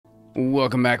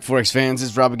Welcome back, Forex fans.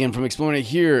 It's Rob again from eXplore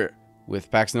here with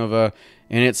Pax Nova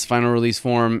in its final release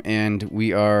form, and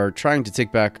we are trying to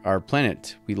take back our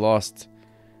planet. We lost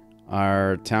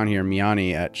our town here,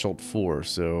 Miani, at Schult 4,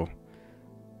 so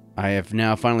I have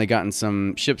now finally gotten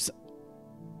some ships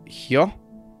here.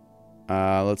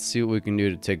 Let's see what we can do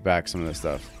to take back some of this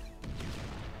stuff.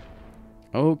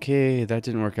 Okay, that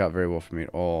didn't work out very well for me at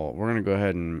all. We're going to go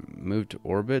ahead and move to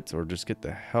orbit, or just get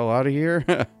the hell out of here.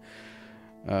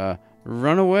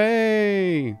 Run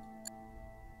away!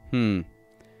 That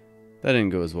didn't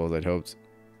go as well as I'd hoped.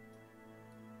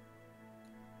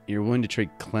 You're willing to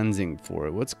trade cleansing for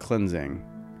it. What's cleansing?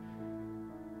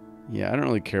 Yeah, I don't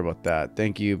really care about that.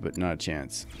 Thank you, but not a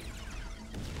chance.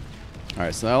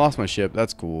 Alright, so I lost my ship.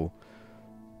 That's cool.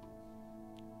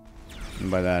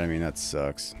 And by that, I mean that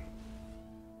sucks.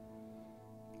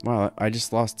 Wow, I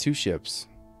just lost 2 ships.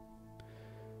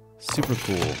 Super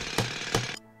cool.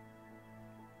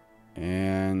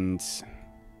 And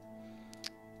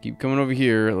keep coming over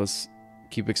here. Let's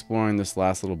keep exploring this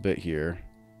last little bit here.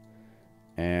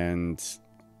 And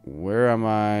where am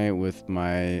I with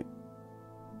my...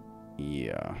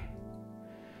 Yeah.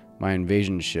 My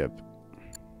invasion ship.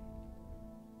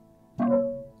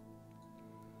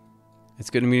 It's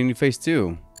good to meet a new face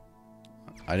too.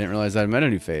 I didn't realize I'd met a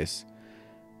new face.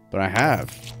 But I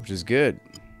have, which is good.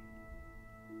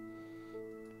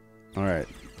 Alright.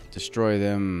 Destroy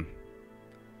them.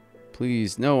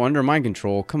 Please. No, under mind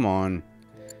control. Come on.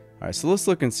 Alright, so let's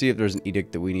look and see if there's an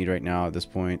edict that we need right now at this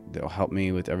point that'll help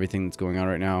me with everything that's going on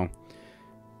right now.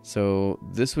 So,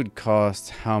 this would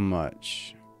cost how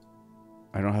much?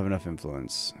 I don't have enough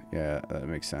influence. Yeah, that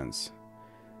makes sense.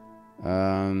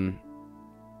 Alright,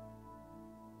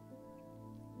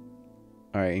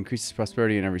 increases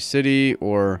prosperity in every city,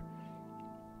 or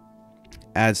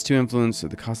adds 2 influence at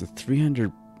the cost of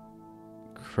 300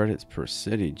 credits per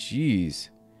city. Jeez.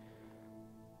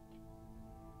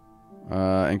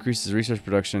 Increases research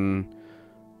production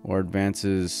or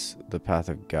advances the path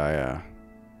of Gaia.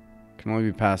 Can only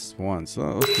be passed once. So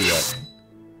let's do that.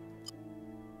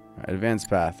 Right, advanced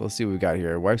path. Let's see what we got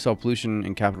here. Wipes all pollution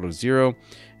in capital to 0.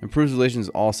 Improves relations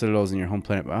with all citadels in your home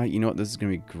planet. You know what? This is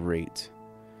going to be great.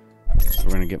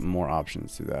 We're going to get more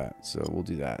options through that. So we'll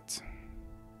do that.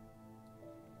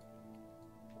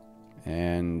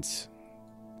 And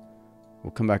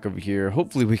we'll come back over here.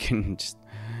 Hopefully we can just...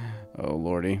 Oh,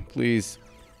 lordy. Please.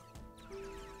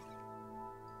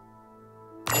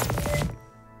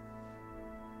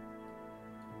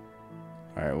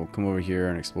 Alright, we'll come over here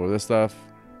and explore this stuff.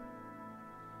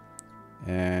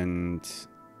 And...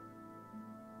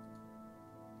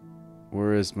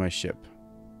 where is my ship?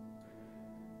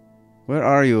 Where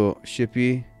are you,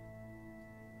 shippy?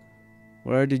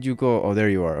 Where did you go? Oh, there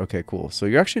you are. Okay, cool. So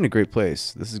you're actually in a great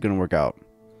place. This is going to work out.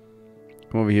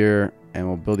 Come over here, and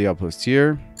we'll build the outpost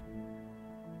here.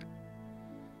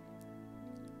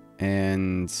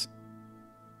 And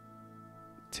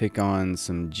take on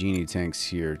some genie tanks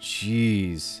here.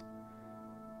 Jeez.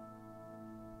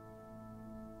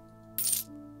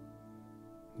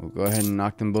 We'll go ahead and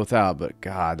knock them both out, but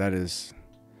God, that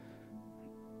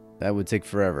would take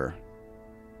forever.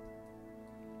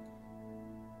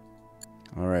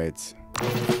 Alright.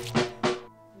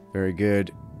 Very good.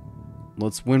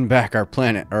 Let's win back our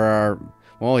planet. Or our...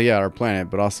 well, yeah, our planet,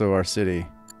 but also our city.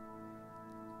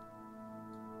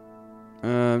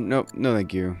 Nope. No,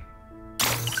 thank you.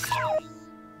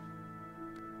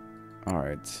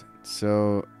 Alright.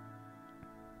 So...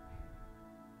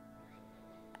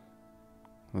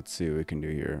 let's see what we can do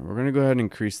here. We're going to go ahead and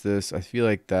increase this. I feel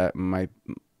like that might...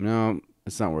 no,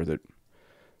 it's not worth it.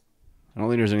 I don't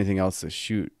think there's anything else to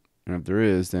shoot. And if there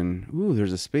is, then... ooh,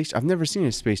 there's a space... I've never seen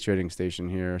a space trading station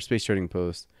here. A space trading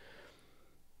post.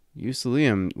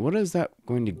 Usalium. What is that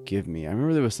going to give me? I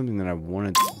remember there was something that I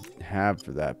wanted to have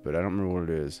for that, but I don't remember what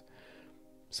it is.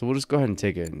 So we'll just go ahead and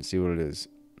take it and see what it is.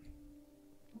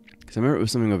 Because I remember it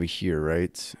was something over here,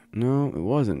 right? No, it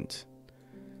wasn't.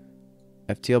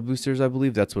 FTL boosters, I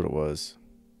believe that's what it was.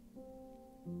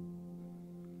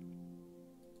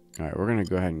 Alright, we're going to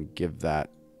go ahead and give that.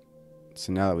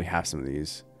 So now that we have some of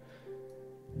these.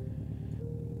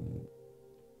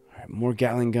 Alright, more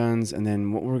Gatling guns. And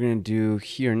then what we're going to do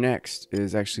here next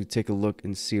is actually take a look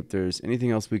and see if there's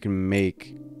anything else we can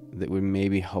make that would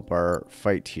maybe help our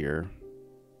fight here.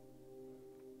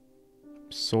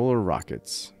 Solar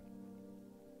rockets.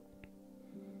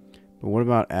 But what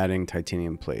about adding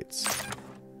titanium plates?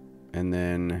 And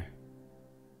then...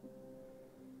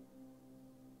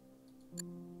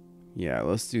 yeah,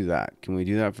 let's do that. Can we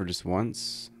do that for just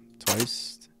once?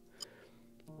 Twice?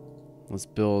 Let's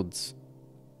build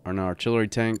our artillery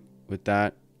tank with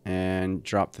that. and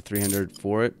drop the 300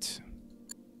 for it.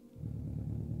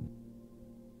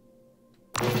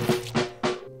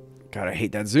 God, I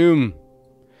hate that zoom.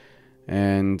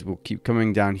 And we'll keep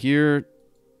coming down here.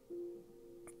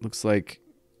 Looks like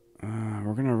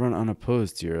we're going to run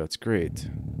unopposed here. That's great.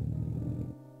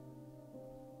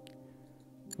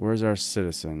 Where's our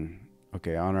citizen?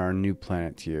 Okay, on our new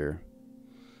planet here.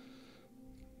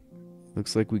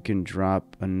 Looks like we can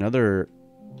drop another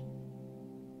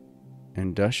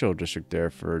industrial district there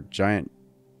for a giant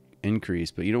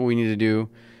increase. But you know what we need to do?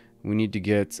 We need to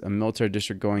get a military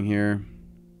district going here.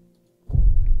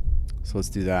 So let's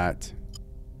do that.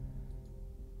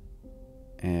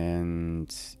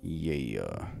 And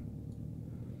yeah.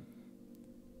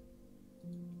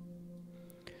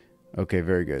 Okay,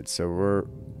 very good. So we're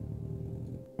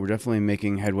definitely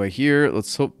making headway here.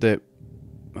 Let's hope that,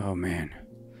 oh man.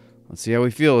 Let's see how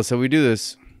we feel. Let's see how we do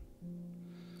this.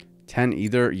 10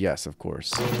 either? Yes, of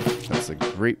course. That's a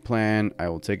great plan. I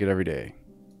will take it every day.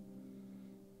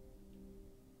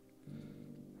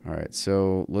 All right,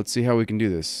 so let's see how we can do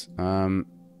this. How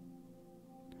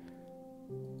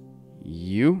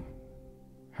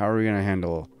are we going to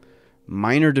handle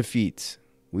minor defeat?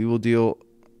 We will deal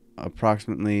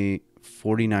approximately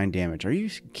 49 damage. Are you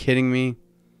kidding me?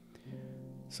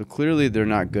 So clearly they're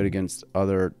not good against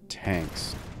other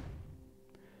tanks.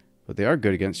 But they are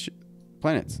good against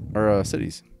planets or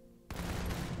cities.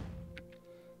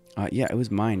 Yeah, it was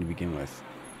mine to begin with.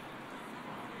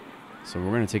 So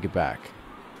we're going to take it back.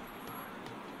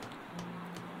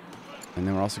 And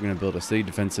then we're also going to build a city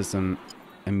defense system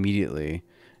immediately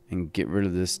and get rid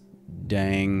of this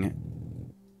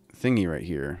dang thingy right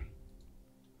here.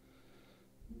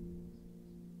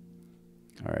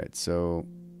 Alright, so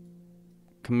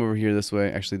come over here this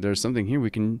way. Actually, there's something here we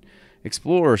can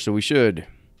explore, so we should.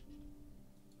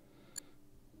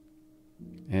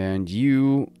 And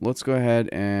let's go ahead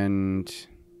and...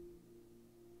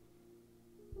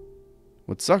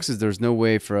 What sucks is there's no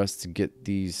way for us to get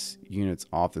these units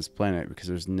off this planet because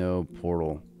there's no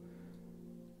portal.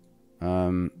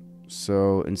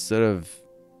 So instead of...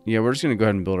 Yeah, we're just going to go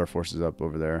ahead and build our forces up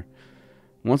over there.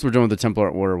 Once we're done with the Templar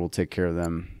Order, we'll take care of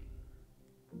them.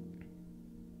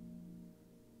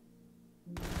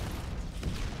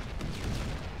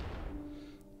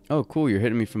 Oh, cool. You're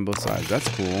hitting me from both sides. That's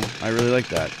cool. I really like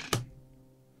that.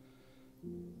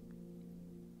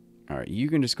 Alright, you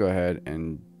can just go ahead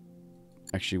and...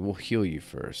 Actually, we'll heal you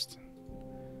first.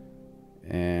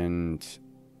 And...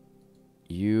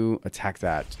 You attack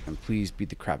that. And please beat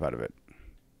the crap out of it.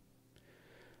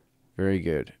 Very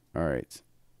good. Alright.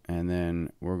 And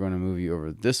then we're going to move you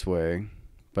over this way.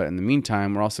 But in the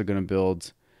meantime, we're also going to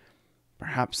build...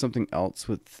 Perhaps something else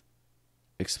with...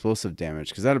 explosive damage,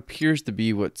 because that appears to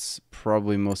be what's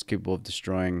probably most capable of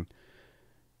destroying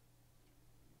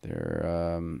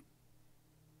their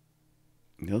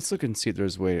let's look and see if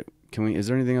there's a way. Is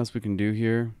there anything else we can do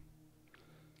here?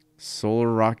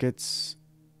 Solar rockets,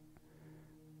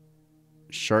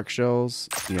 shark shells.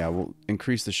 Yeah, we'll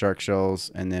increase the shark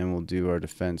shells and then we'll do our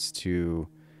defense to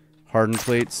hardened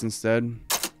plates instead,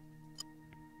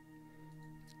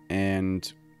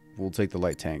 and we'll take the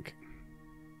light tank.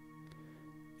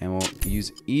 And we'll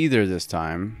use either this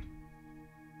time.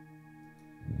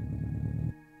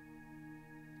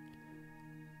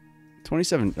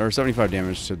 27 or 75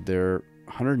 damage to their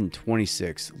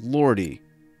 126. Lordy.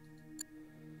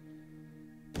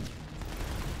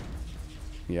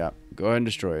 Yeah, go ahead and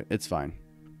destroy it. It's fine.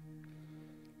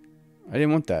 I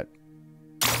didn't want that.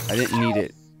 I didn't need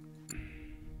it.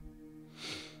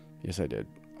 Yes, I did.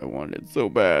 I wanted it so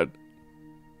bad.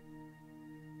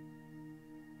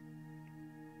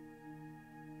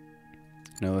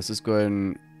 Now let's just go ahead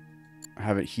and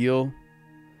have it heal.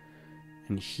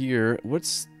 And here,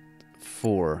 what's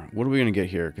 4? What are we gonna get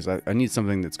here? Because I need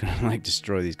something that's gonna like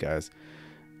destroy these guys.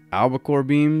 Albacore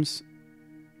beams.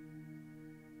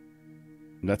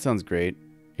 That sounds great.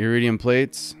 Iridium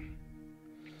plates.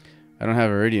 I don't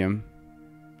have iridium.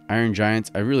 Iron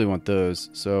giants. I really want those.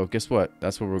 So guess what?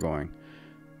 That's where we're going.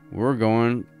 We're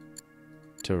going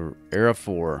to Era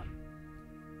 4.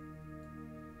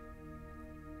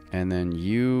 And then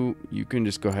you can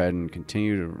just go ahead and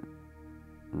continue to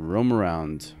roam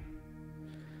around.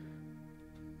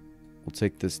 We'll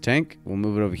take this tank. We'll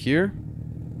move it over here.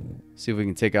 See if we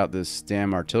can take out this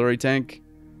damn artillery tank.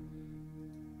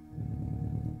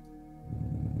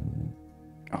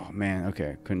 Oh, man.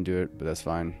 Okay. Couldn't do it, but that's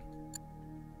fine.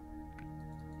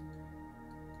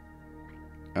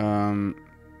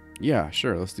 Yeah,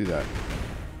 sure. Let's do that.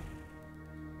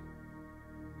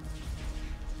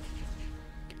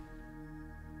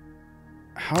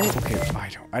 How? Okay, I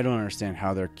don't. I don't understand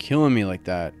how they're killing me like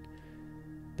that.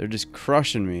 They're just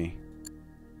crushing me.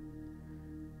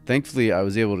 Thankfully, I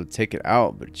was able to take it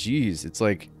out, but geez, it's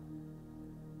like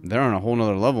they're on a whole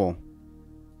nother level.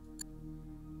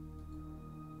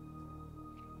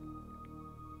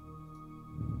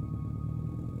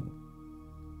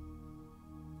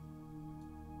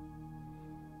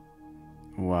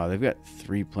 Wow, they've got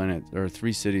 3 planets or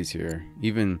 3 cities here.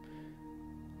 Even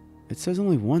it says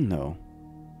only 1 though.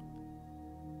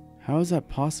 How is that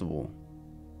possible?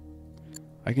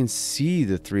 I can see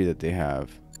the 3 that they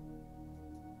have.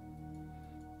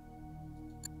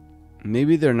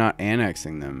 Maybe they're not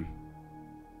annexing them.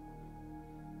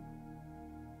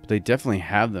 But they definitely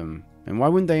have them. And why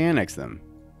wouldn't they annex them?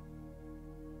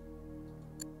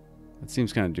 That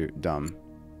seems kind of dumb.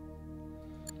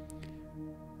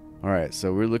 Alright,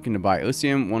 so we're looking to buy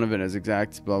Elysium. One of it is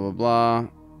exact, blah, blah, blah.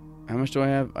 How much do I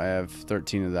have? I have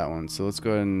 13 of that one. So let's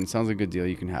go ahead and... Sounds like a good deal.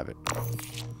 You can have it.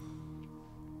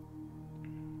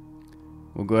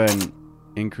 We'll go ahead and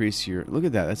increase your... Look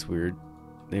at that. That's weird.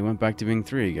 They went back to being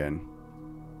 3 again.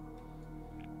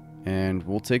 And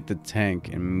we'll take the tank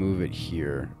and move it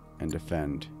here and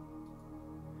defend.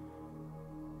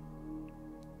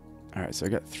 Alright, so I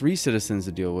got 3 citizens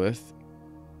to deal with.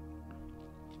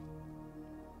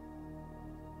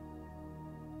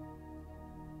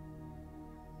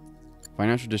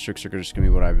 Financial districts are just going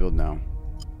to be what I build now.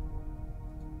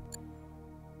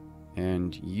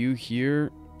 And you here,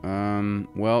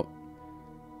 well,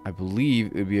 I believe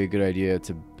it would be a good idea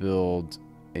to build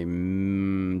a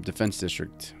defense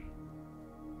district.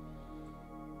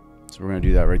 So we're going to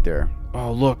do that right there.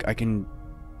 Oh, look, I can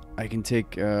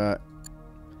take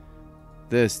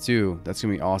this too. That's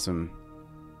going to be awesome.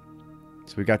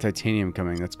 So we got titanium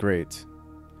coming. That's great.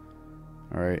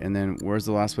 Alright, and then where's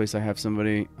the last place I have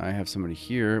somebody? I have somebody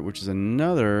here, which is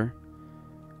another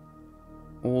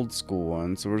old school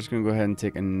one. So we're just going to go ahead and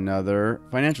take another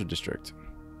financial district.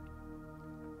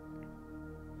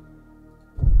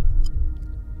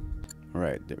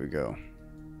 Alright, there we go.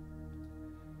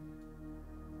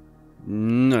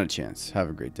 Not a chance. Have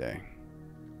a great day.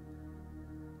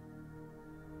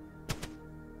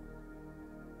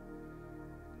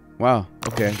 Wow,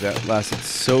 okay, that lasted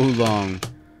so long.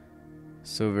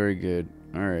 So very good.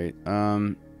 Alright,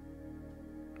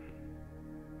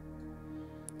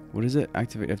 what is it?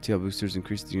 Activate FTL boosters,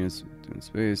 increase the units in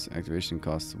space. Activation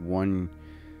costs 1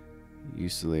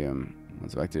 Usilium.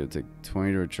 Once activated, it'll take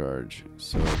 20 to recharge.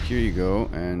 So here you go,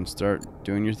 and start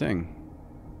doing your thing.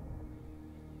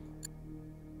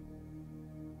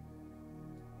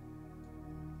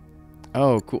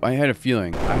 Oh, cool. I had a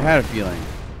feeling.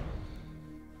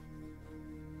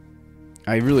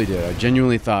 I really did. I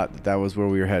genuinely thought that that was where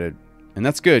we were headed. And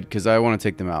that's good, because I want to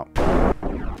take them out.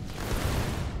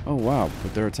 Oh, wow.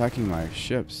 But they're attacking my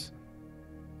ships.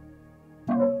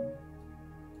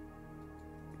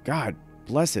 God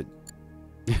bless it.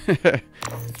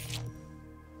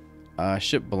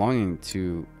 Ship belonging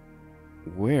to...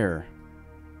 where?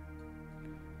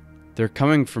 They're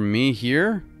coming from me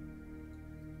here?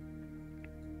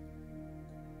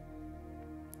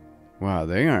 Wow,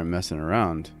 they aren't messing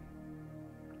around.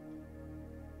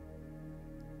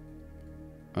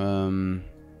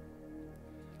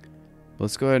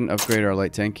 Let's go ahead and upgrade our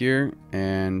light tank here.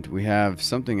 And we have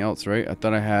something else, right? I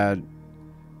thought I had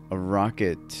a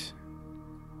rocket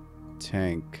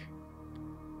tank.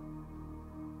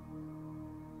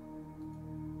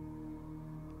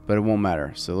 But it won't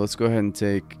matter. So let's go ahead and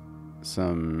take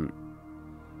some...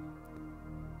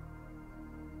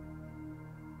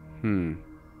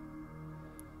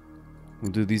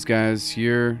 We'll do these guys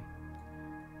here.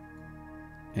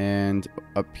 And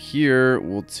up here,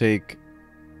 we'll take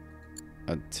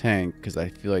a tank, because I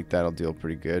feel like that'll deal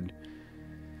pretty good.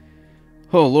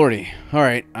 Oh, lordy.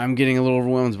 Alright, I'm getting a little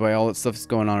overwhelmed by all that stuff that's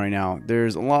going on right now.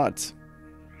 There's a lot.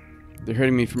 They're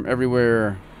hitting me from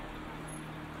everywhere.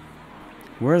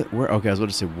 Where? Okay, I was about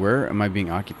to say, where am I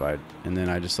being occupied? And then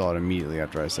I just saw it immediately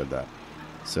after I said that.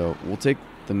 So, we'll take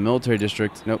the military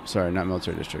district. Nope, sorry, not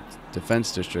military district.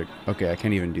 Defense district. Okay, I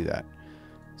can't even do that.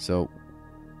 So,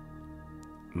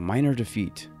 minor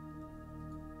defeat.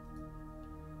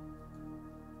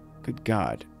 Good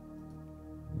God.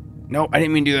 No, I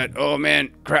didn't mean to do that. Oh,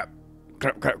 man. Crap.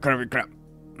 Crap.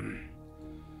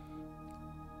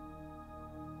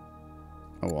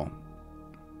 Oh, well.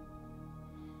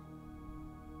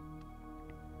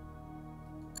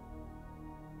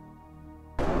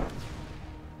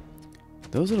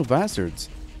 Those little bastards.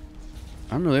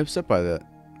 I'm really upset by that.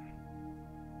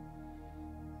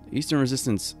 Eastern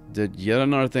Resistance did yet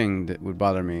another thing that would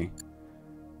bother me.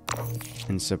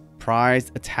 And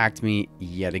surprise attacked me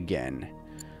yet again.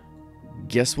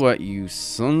 Guess what, you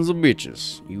sons of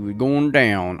bitches? You were going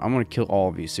down. I'm gonna kill all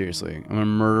of you, seriously. I'm gonna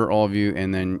murder all of you,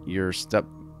 and then your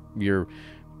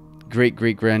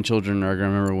great-great-grandchildren are gonna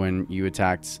remember when you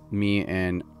attacked me,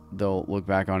 and they'll look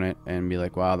back on it and be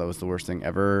like, wow, that was the worst thing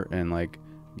ever. And like,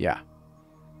 yeah.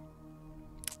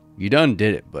 You done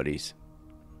did it, buddies.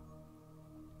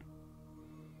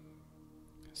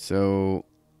 So,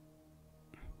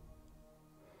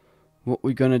 what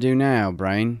we gonna do now,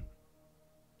 Brian?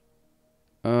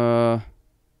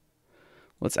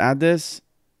 Let's add this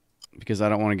because I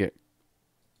don't want to get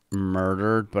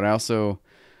murdered, but I'm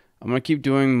gonna keep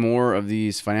doing more of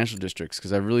these financial districts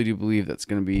because I really do believe that's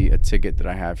gonna be a ticket that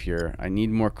I have here. I need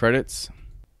more credits.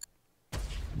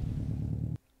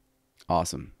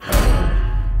 Awesome.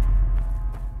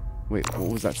 Wait,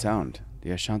 what was that sound? The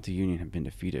Ashanti Union have been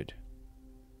defeated.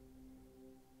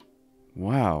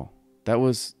 Wow, they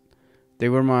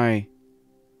were my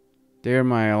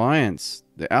alliance,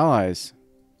 the allies.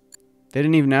 They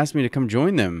didn't even ask me to come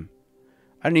join them.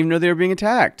 I didn't even know they were being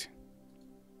attacked.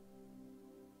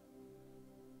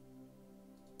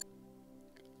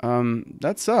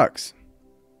 That sucks.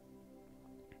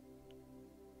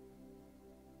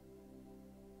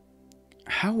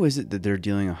 How is it that they're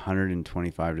dealing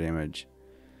 125 damage?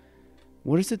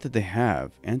 What is it that they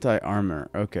have? Anti-armor.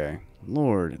 Okay.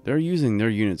 Lord, they're using their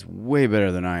units way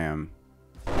better than I am.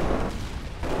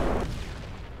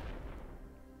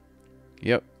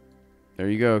 Yep. There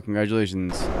you go.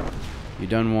 Congratulations. You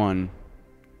done one.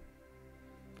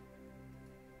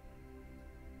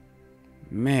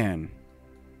 Man.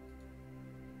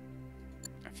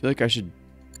 I feel like I should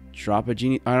drop a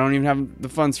genie. I don't even have the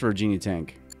funds for a genie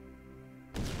tank.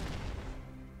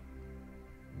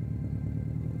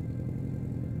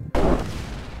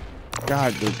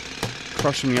 God, they're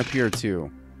crushing me up here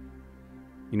too.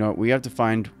 You know what? We have to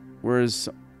find... Where's...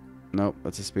 Nope,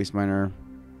 that's a space miner.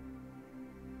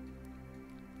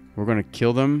 We're going to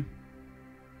kill them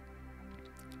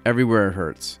everywhere it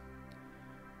hurts.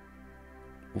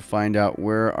 We'll find out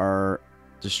where our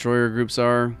destroyer groups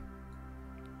are.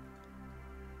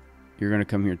 You're going to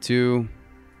come here too.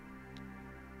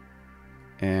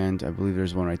 And I believe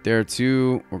there's one right there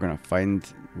too. We're going to find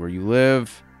where you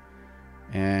live.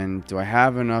 And do I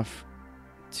have enough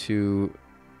to...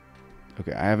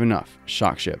 Okay, I have enough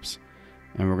shock ships.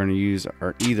 And we're going to use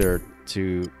our ether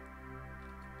to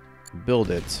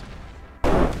build it.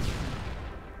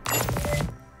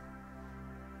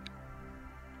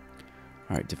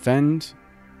 Alright, defend.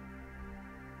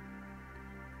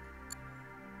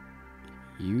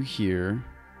 You here.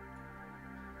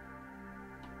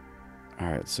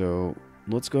 Alright, so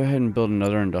let's go ahead and build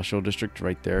another industrial district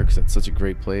right there because that's such a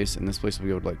great place. And this place will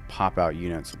be able to like pop out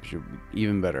units, which should be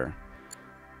even better.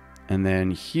 And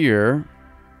then here...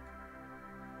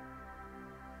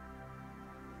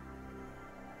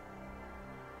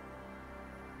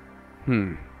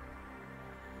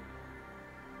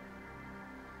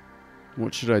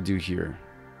 What should I do here?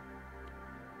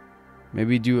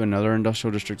 Maybe do another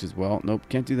industrial district as well. Nope,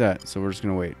 can't do that. So we're just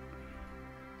going to wait.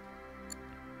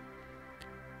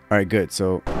 Alright, good.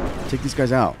 So take these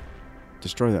guys out.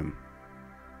 Destroy them.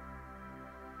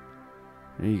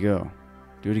 There you go.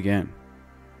 Do it again.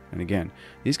 And again.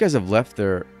 These guys have left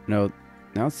their... No,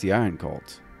 now it's the Iron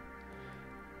Cult.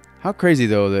 How crazy,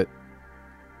 though, that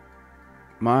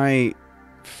my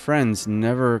friends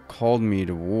never called me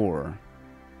to war.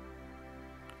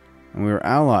 And we were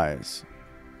allies.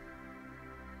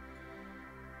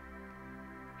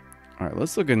 Alright,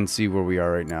 let's look and see where we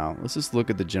are right now. Let's just look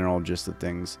at the general gist of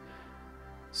things.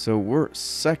 So we're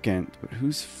second, but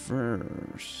who's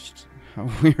first? How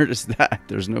weird is that?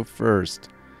 There's no first.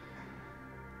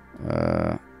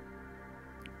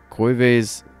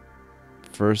 Koive's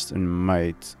first in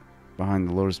might behind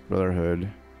the Lotus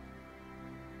Brotherhood.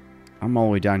 I'm all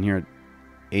the way down here at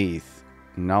 8th.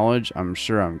 Knowledge, I'm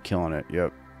sure I'm killing it.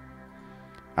 Yep.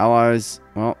 Allies,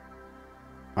 well,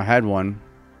 I had one.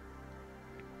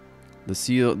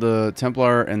 The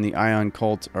Templar and the Ion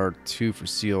Cult are 2 for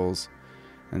seals.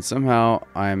 And somehow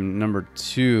I'm number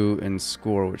 2 in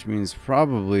score, which means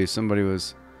probably somebody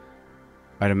was...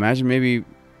 I'd imagine maybe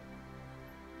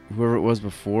whoever it was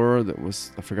before that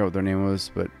was... I forgot what their name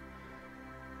was, but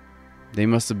they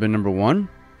must have been number 1.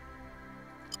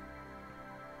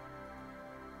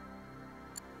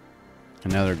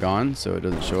 And now they're gone, so it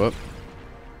doesn't show up.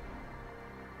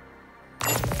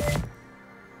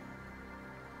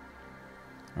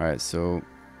 Alright, so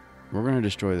we're going to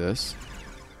destroy this.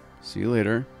 See you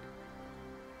later.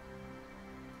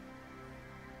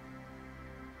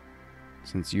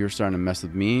 Since you're starting to mess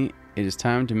with me, it is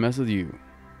time to mess with you.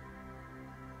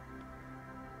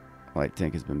 Light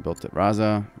tank has been built at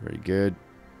Raza. Very good.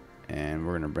 And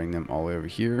we're going to bring them all the way over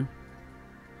here.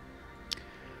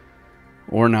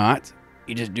 Or not.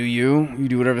 You just do you. You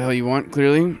do whatever the hell you want,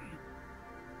 clearly.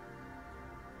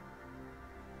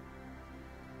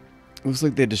 Looks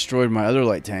like they destroyed my other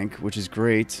light tank, which is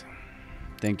great.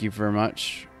 Thank you very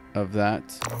much of that.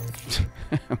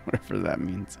 Whatever that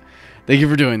means. Thank you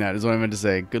for doing that, is what I meant to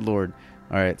say. Good lord.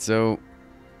 Alright, so...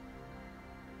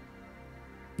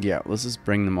 yeah, let's just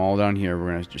bring them all down here.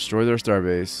 We're going to destroy their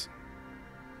starbase.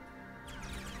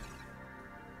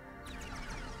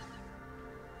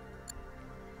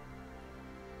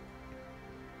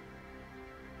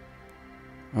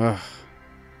 Ugh.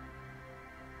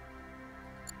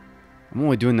 I'm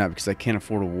only doing that because I can't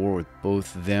afford a war with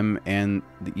both them and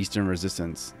the Eastern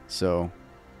Resistance. So,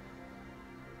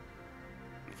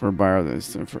 for buyer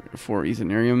this for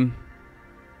Ethanarium.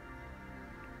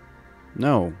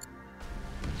 No.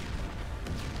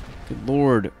 Good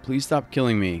lord, please stop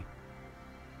killing me.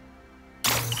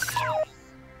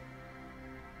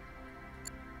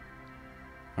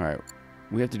 Alright,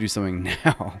 we have to do something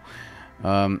now.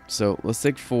 So let's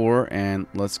take 4 and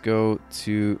let's go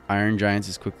to Iron Giants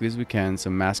as quickly as we can.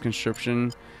 So mass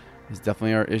conscription is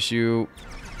definitely our issue.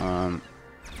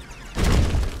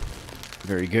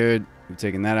 Very good. We've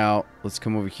taken that out. Let's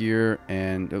come over here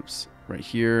and, oops, right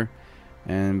here.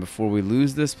 And before we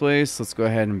lose this place, let's go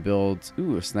ahead and build,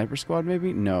 ooh, a sniper squad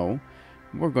maybe? No.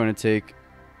 We're going to take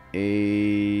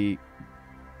a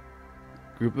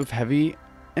group of heavy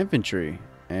infantry.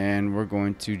 And we're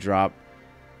going to drop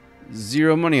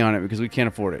 0 money on it because we can't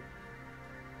afford it.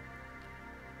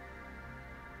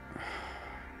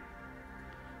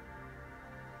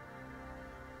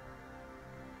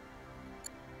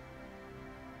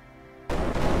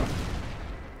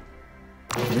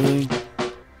 Really?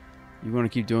 You want to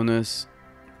keep doing this?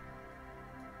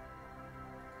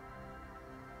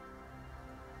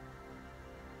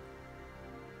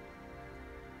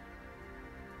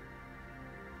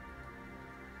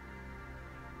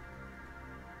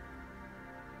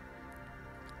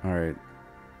 Alright.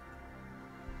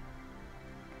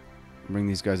 Bring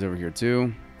these guys over here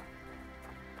too.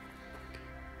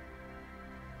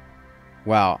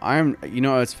 Wow, you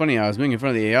know, it's funny, I was being in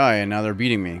front of the AI and now they're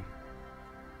beating me.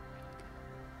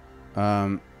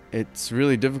 It's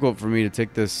really difficult for me to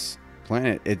take this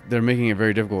planet. They're making it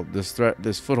very difficult.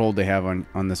 This foothold they have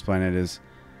on this planet is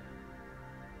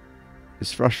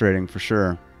frustrating for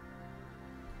sure.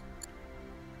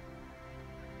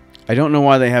 I don't know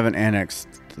why they haven't annexed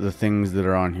the things that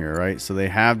are on here, right? So they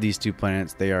have these 2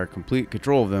 planets. They are complete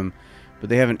control of them, but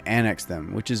they haven't annexed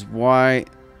them, which is why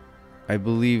I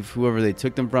believe whoever they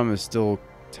took them from is still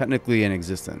technically in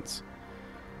existence.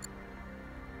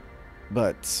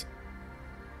 But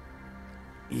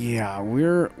yeah,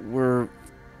 we're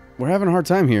having a hard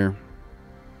time here.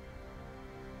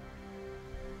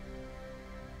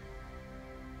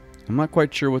 I'm not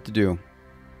quite sure what to do.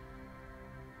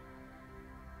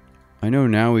 I know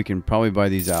now we can probably buy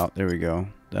these out. There we go.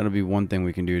 That'll be one thing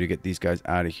we can do to get these guys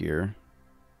out of here.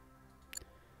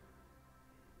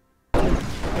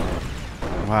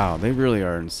 Wow, they really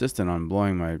are insistent on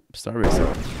blowing my starbase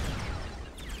up.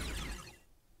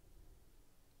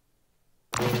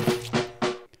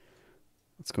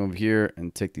 Let's go over here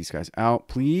and take these guys out,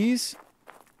 please.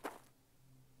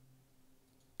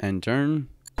 And turn.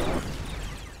 Oh,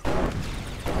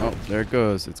 there it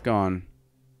goes. It's gone.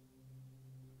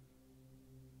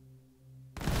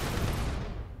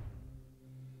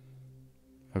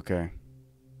 Okay.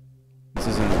 This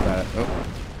isn't as bad. Oh.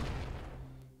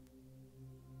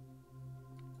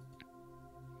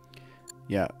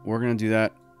 Yeah, we're gonna do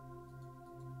that.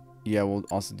 Yeah, we'll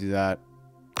also do that.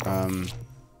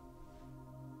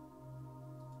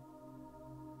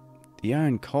 The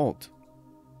Iron Cult.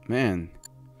 Man.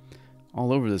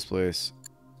 All over this place.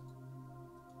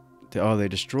 Oh, they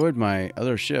destroyed my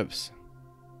other ships.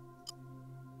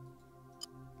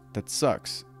 That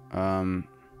sucks. And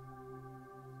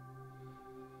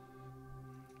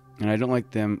I don't like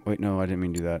them. Wait, no, I didn't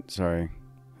mean to do that. Sorry.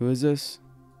 Who is this?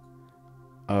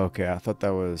 Oh, okay, I thought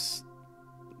that was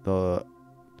the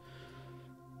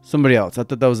somebody else. I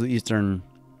thought that was the Eastern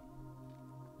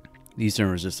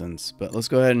Resistance. But let's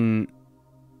go ahead and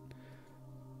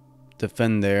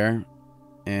defend there.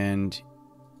 And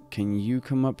can you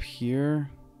come up here?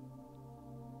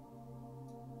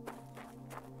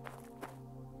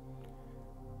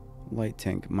 Light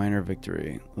tank, minor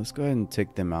victory. Let's go ahead and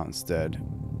take them out instead.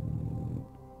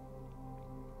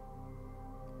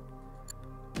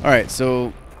 Alright,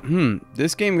 so,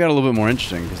 this game got a little bit more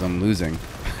interesting because I'm losing.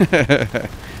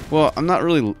 Well, I'm not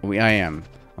really, I am.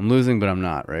 I'm losing, but I'm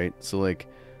not, right? So, like,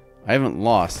 I haven't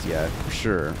lost yet, for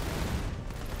sure.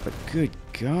 But good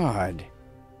God.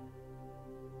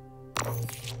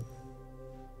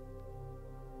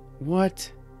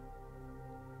 What?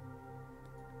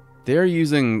 They're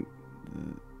using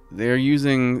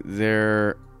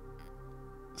their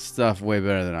stuff way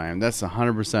better than I am. That's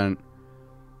 100%.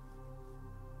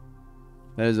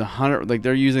 That is 100. Like,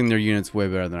 they're using their units way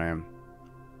better than I am.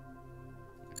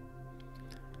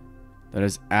 That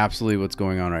is absolutely what's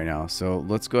going on right now. So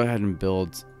let's go ahead and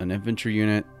build an infantry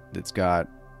unit that's got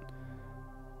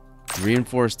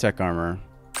reinforced tech armor.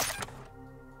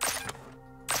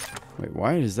 Wait,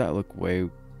 why does that look way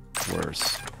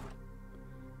worse?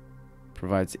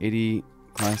 Provides 80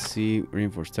 Class C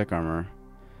reinforced tech armor.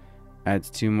 Adds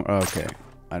 2 more. Oh, okay,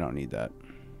 I don't need that.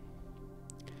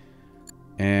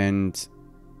 And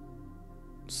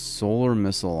solar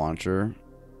missile launcher.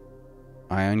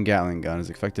 Ion Gatling gun is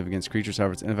effective against creatures,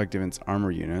 however it's ineffective against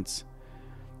armor units.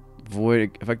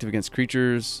 Void effective against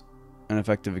creatures,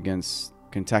 ineffective against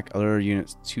can attack other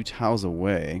units 2 tiles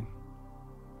away.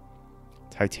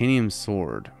 Titanium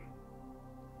sword.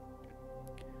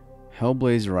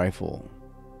 Hellblaze rifle.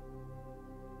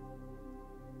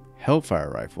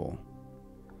 Hellfire rifle.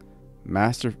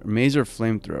 Mazer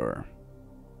flamethrower.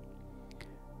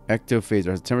 Ectophaser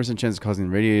has a 10% chance of causing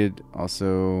radiated,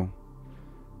 also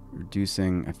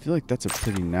reducing. I feel like that's a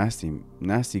pretty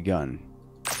nasty gun.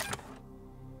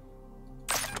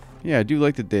 Yeah, I do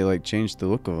like that they like changed the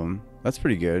look of them. That's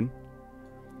pretty good.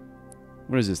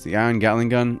 What is this? The Ion Gatling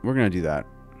gun? We're gonna do that.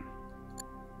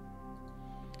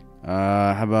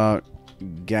 How about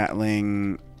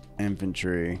Gatling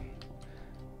infantry?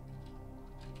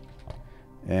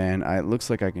 And it looks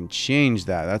like I can change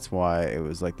that. That's why it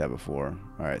was like that before.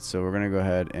 Alright, so we're gonna go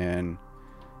ahead and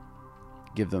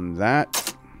give them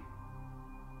that.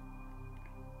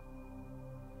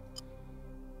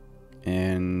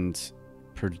 And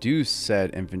produce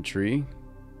said infantry.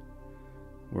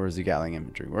 Where is the Gatling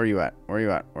infantry? Where are you at? Where are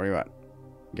you at? Where are you at?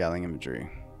 Gatling infantry.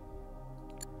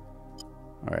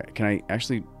 Alright, can I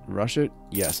actually rush it?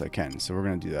 Yes, I can. So we're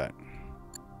going to do that.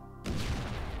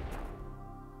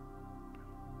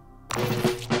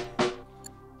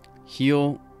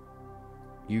 Heal.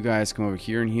 You guys come over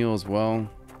here and heal as well.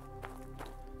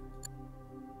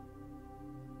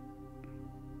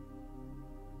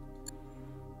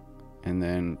 And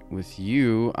then with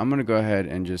you, I'm going to go ahead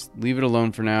and just leave it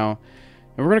alone for now.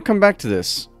 And we're going to come back to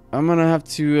this. I'm going to have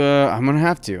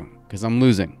to, because I'm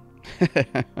losing.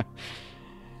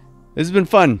 This has been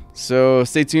fun. So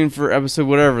stay tuned for episode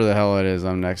whatever the hell it is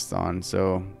I'm next on.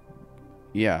 So,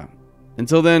 yeah.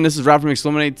 Until then, this is Rob from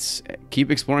Explormates.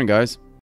 Keep exploring, guys.